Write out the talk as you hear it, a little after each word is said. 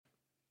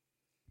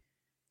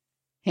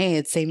Hey,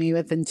 it's Amy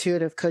with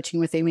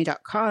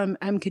intuitivecoachingwithamy.com.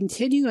 I'm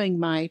continuing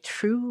my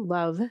True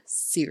Love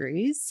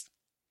series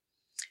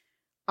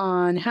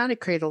on how to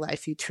create a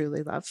life you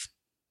truly love.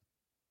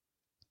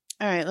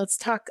 All right, let's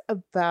talk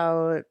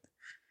about,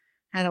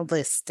 I had a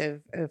list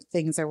of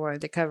things I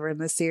wanted to cover in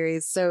the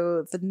series.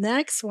 So the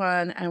next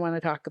one I want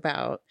to talk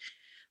about,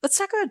 let's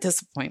talk about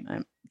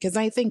disappointment, because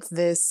I think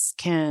this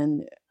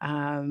can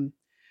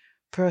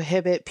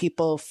prohibit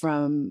people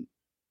from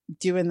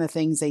doing the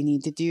things they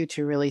need to do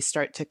to really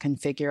start to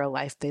configure a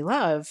life they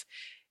love.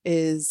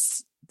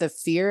 Is the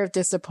fear of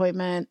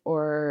disappointment,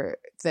 or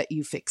that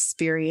you've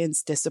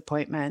experienced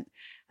disappointment.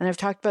 And I've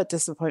talked about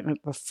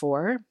disappointment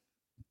before.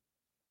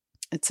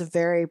 It's a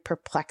very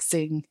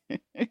perplexing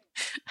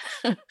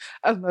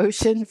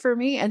emotion for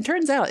me. And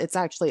turns out it's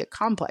actually a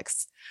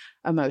complex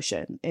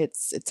emotion.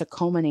 It's a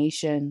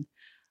culmination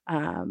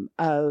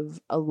of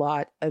a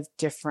lot of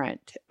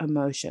different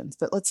emotions.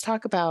 But let's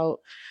talk about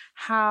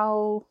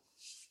how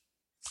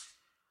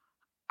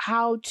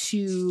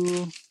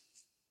to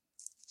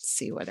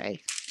see what I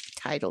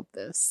titled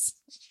this.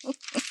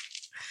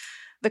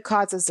 The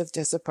causes of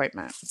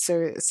disappointment.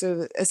 So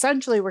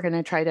essentially we're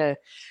going to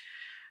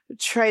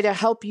try to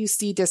help you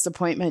see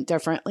disappointment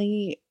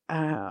differently.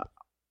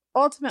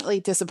 Ultimately,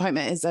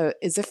 disappointment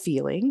is a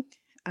feeling,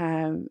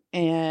 and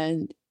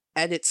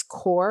at its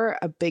core,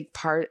 a big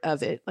part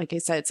of it, like I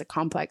said, it's a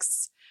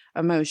complex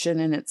emotion,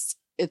 and it's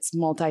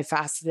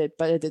multifaceted,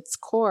 but at its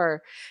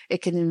core,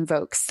 it can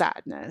invoke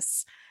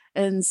sadness.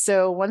 And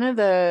so one of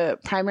the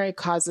primary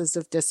causes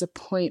of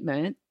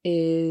disappointment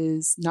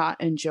is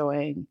not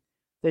enjoying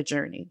the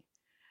journey.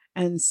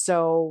 And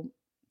so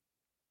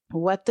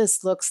what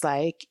this looks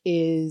like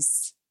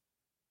is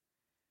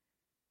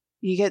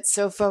you get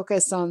so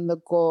focused on the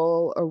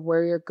goal or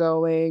where you're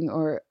going,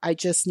 or I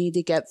just need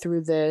to get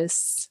through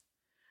this.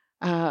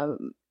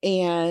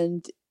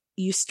 And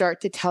you start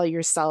to tell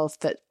yourself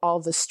that all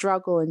the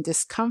struggle and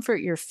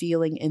discomfort you're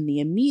feeling in the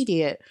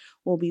immediate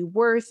will be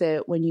worth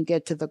it when you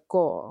get to the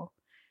goal.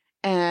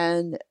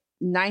 And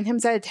 9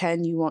 times out of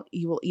 10, you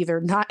will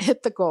either not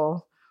hit the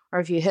goal, or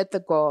if you hit the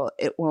goal,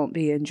 it won't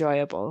be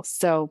enjoyable.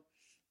 So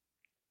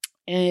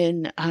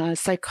in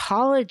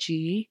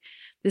psychology,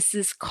 this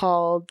is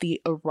called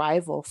the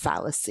arrival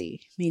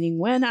fallacy, meaning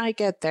when I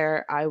get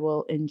there, I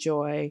will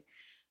enjoy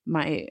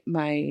my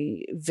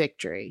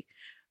victory.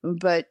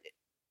 But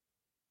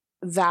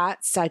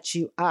that sets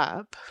you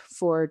up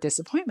for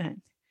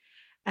disappointment.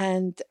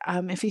 And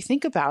if you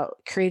think about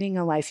creating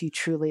a life you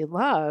truly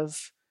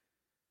love,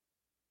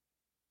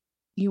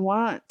 you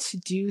want to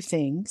do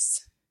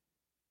things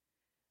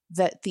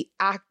that the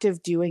act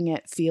of doing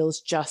it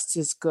feels just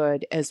as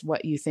good as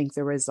what you think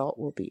the result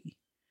will be.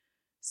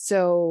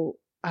 So,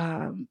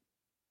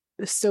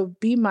 so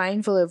be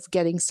mindful of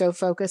getting so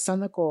focused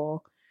on the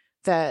goal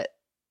that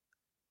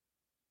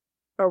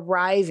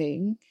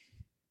arriving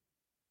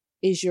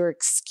is your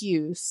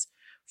excuse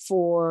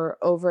for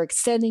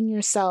overextending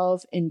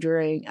yourself,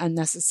 enduring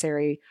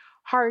unnecessary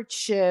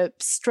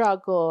hardship,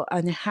 struggle,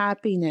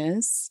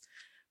 unhappiness,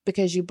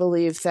 because you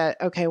believe that,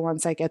 okay,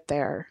 once I get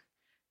there,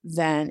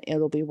 then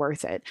it'll be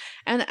worth it.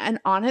 And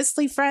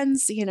honestly,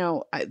 friends,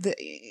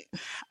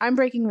 I'm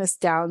breaking this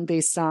down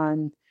based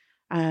on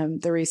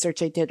the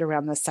research I did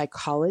around the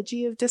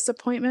psychology of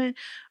disappointment.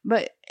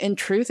 But in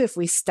truth, if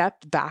we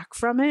stepped back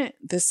from it,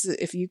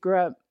 if you grew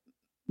up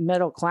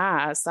middle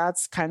class,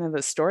 that's kind of the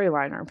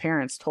storyline our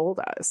parents told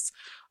us.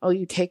 Oh,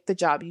 you take the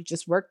job, you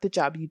just work the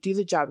job, you do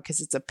the job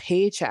because it's a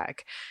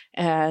paycheck,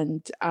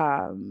 and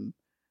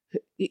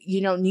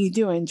you don't need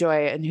to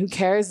enjoy it, and who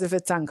cares if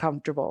it's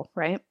uncomfortable,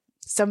 right?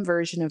 Some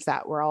version of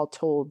that. We're all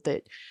told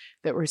that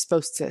we're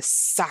supposed to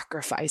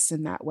sacrifice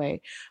in that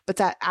way, but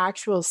that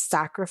actual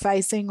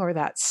sacrificing or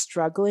that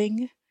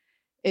struggling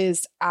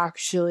is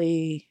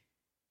actually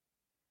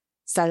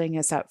setting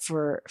us up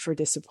for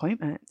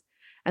disappointment.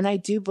 And I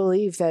do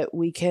believe that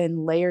we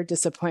can layer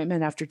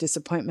disappointment after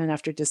disappointment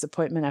after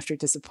disappointment after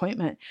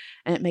disappointment,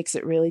 and it makes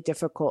it really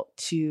difficult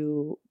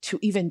to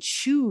even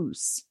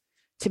choose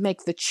to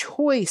make the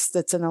choice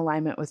that's in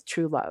alignment with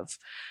true love.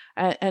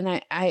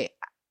 And I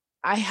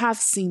have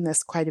seen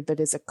this quite a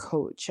bit as a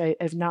coach.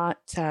 I've not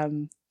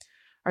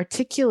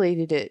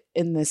articulated it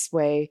in this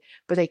way,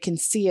 but I can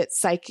see it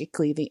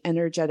psychically. The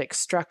energetic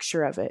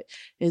structure of it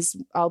is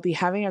I'll be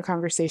having a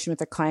conversation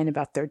with a client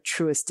about their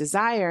truest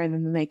desire, and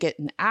then they get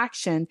in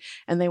action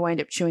and they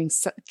wind up choosing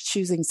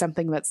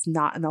something that's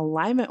not in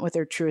alignment with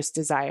their truest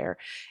desire.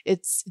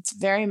 It's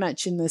very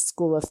much in this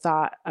school of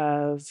thought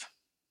of,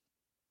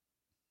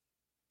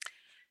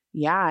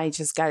 yeah, I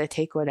just got to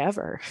take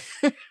whatever.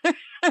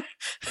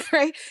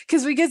 Right?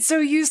 Because we get so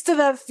used to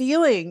that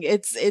feeling.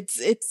 It's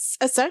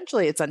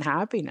essentially it's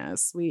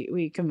unhappiness.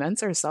 We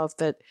convince ourselves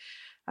that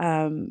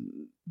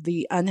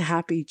the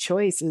unhappy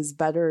choice is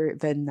better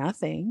than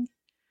nothing.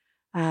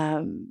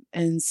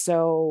 And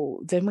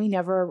so then we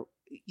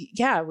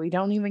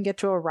don't even get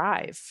to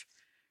arrive.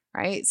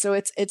 Right? So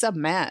it's a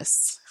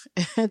mess.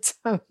 It's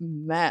a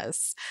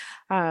mess.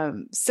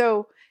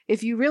 So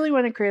if you really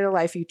want to create a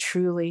life you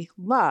truly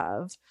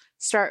love,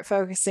 start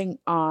focusing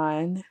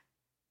on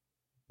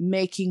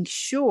making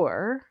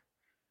sure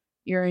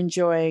you're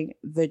enjoying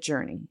the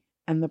journey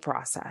and the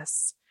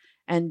process.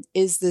 And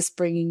is this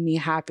bringing me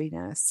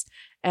happiness?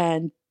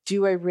 And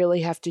do I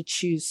really have to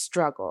choose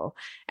struggle?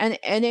 And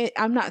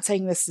I'm not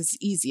saying this is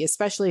easy,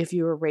 especially if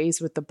you were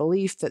raised with the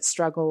belief that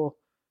struggle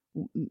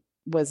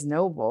was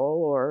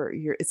noble, or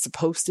it's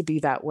supposed to be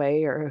that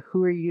way, or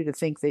who are you to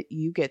think that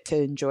you get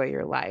to enjoy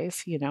your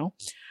life, right?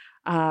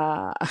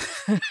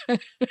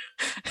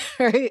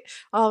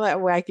 All that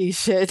wacky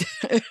shit,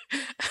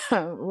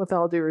 with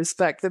all due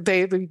respect, the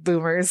baby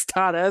boomers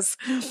taught us.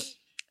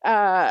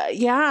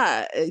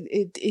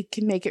 It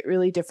can make it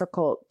really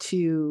difficult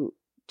to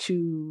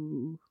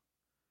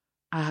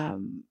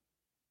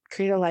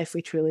create a life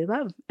we truly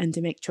love and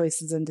to make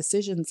choices and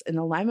decisions in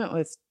alignment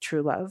with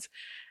true love.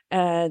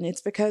 And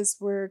it's because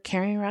we're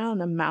carrying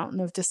around a mountain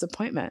of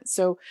disappointment.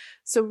 So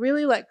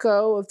really let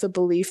go of the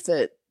belief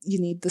that you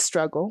need the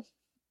struggle.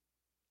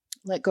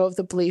 Let go of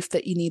the belief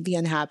that you need the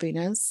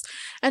unhappiness.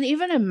 And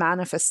even in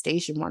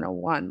Manifestation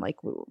 101, like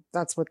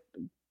that's what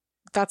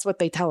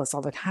they tell us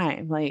all the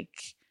time. Like,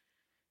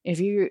 if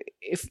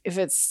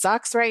it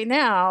sucks right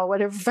now,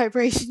 whatever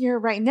vibration you're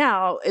right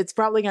now, it's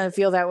probably going to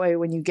feel that way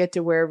when you get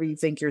to wherever you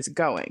think you're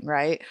going,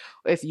 right?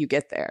 If you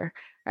get there,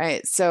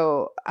 right?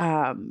 So,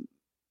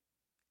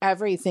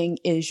 everything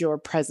is your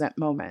present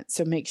moment.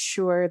 So make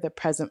sure the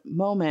present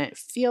moment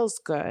feels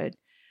good.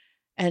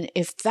 And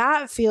if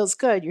that feels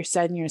good, you're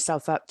setting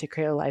yourself up to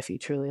create a life you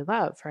truly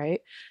love,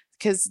 right?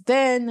 Because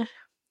then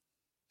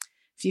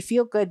if you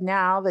feel good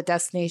now, the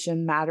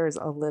destination matters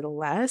a little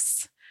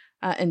less.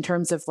 In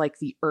terms of like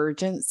the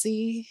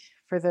urgency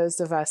for those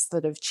of us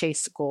that have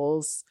chased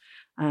goals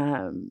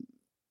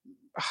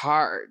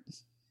hard,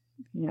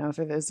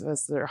 for those of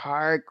us that are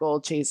hard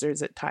goal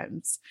chasers at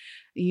times,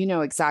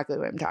 exactly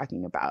what I'm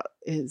talking about,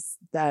 is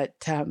that,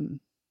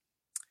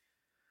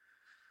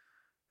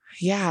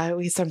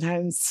 we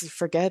sometimes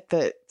forget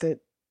that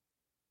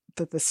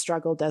the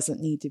struggle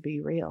doesn't need to be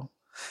real.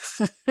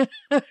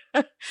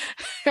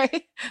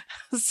 Right?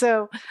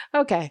 So,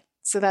 okay.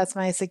 So that's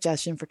my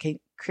suggestion for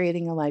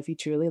creating a life you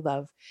truly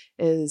love,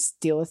 is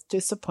deal with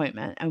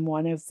disappointment. And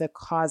one of the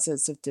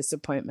causes of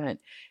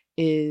disappointment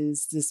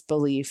is this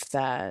belief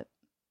that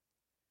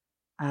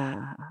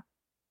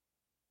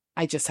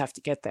I just have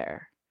to get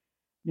there,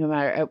 no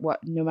matter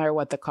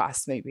what the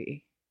cost may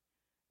be,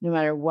 no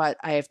matter what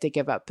I have to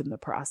give up in the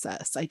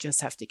process. I just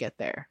have to get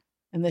there.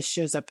 And this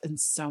shows up in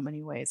so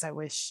many ways. I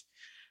wish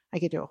I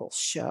could do a whole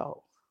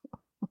show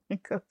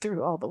and go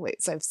through all the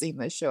ways I've seen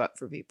this show up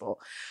for people.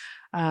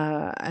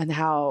 And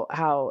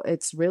how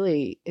it's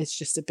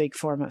just a big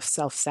form of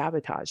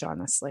self-sabotage,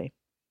 honestly.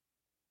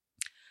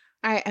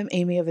 I'm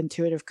Amy of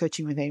Intuitive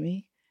Coaching with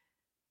Amy.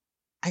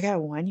 I got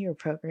a 1-year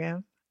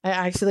program. I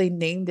actually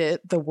named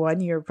it the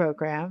 1-year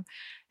program.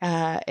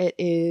 It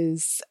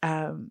is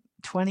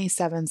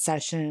 27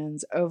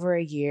 sessions over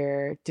a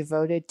year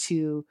devoted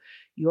to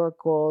your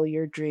goal,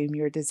 your dream,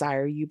 your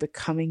desire, you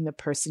becoming the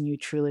person you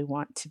truly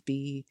want to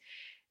be.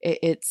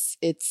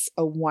 It's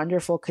a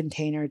wonderful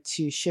container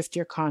to shift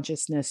your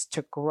consciousness,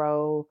 to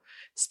grow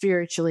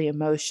spiritually,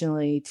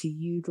 emotionally, to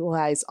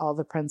utilize all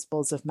the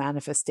principles of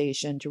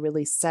manifestation, to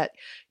really set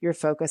your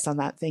focus on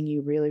that thing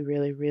you really,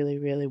 really, really,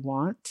 really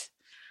want,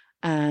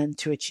 and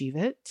to achieve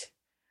it.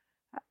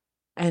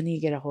 And you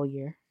get a whole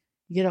year.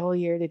 You get a whole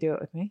year to do it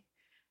with me.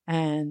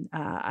 And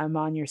I'm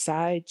on your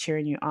side,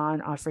 cheering you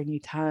on, offering you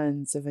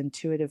tons of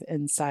intuitive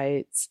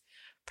insights,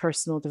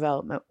 personal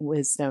development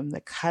wisdom, the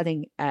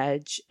cutting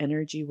edge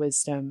energy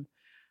wisdom.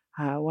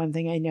 One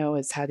thing I know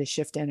is how to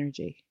shift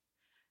energy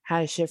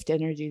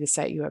to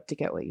set you up to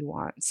get what you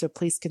want. So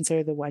please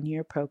consider the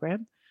 1-year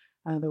program,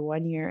 the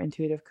 1-year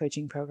intuitive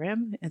coaching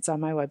program. It's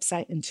on my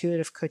website,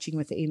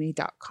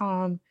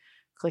 intuitivecoachingwithamy.com.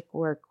 Click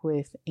work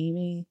with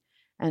Amy.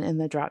 And in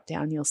the drop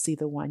down, you'll see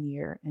the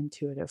 1-year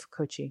intuitive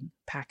coaching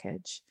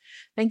package.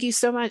 Thank you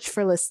so much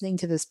for listening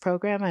to this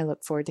program. I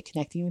look forward to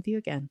connecting with you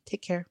again.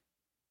 Take care.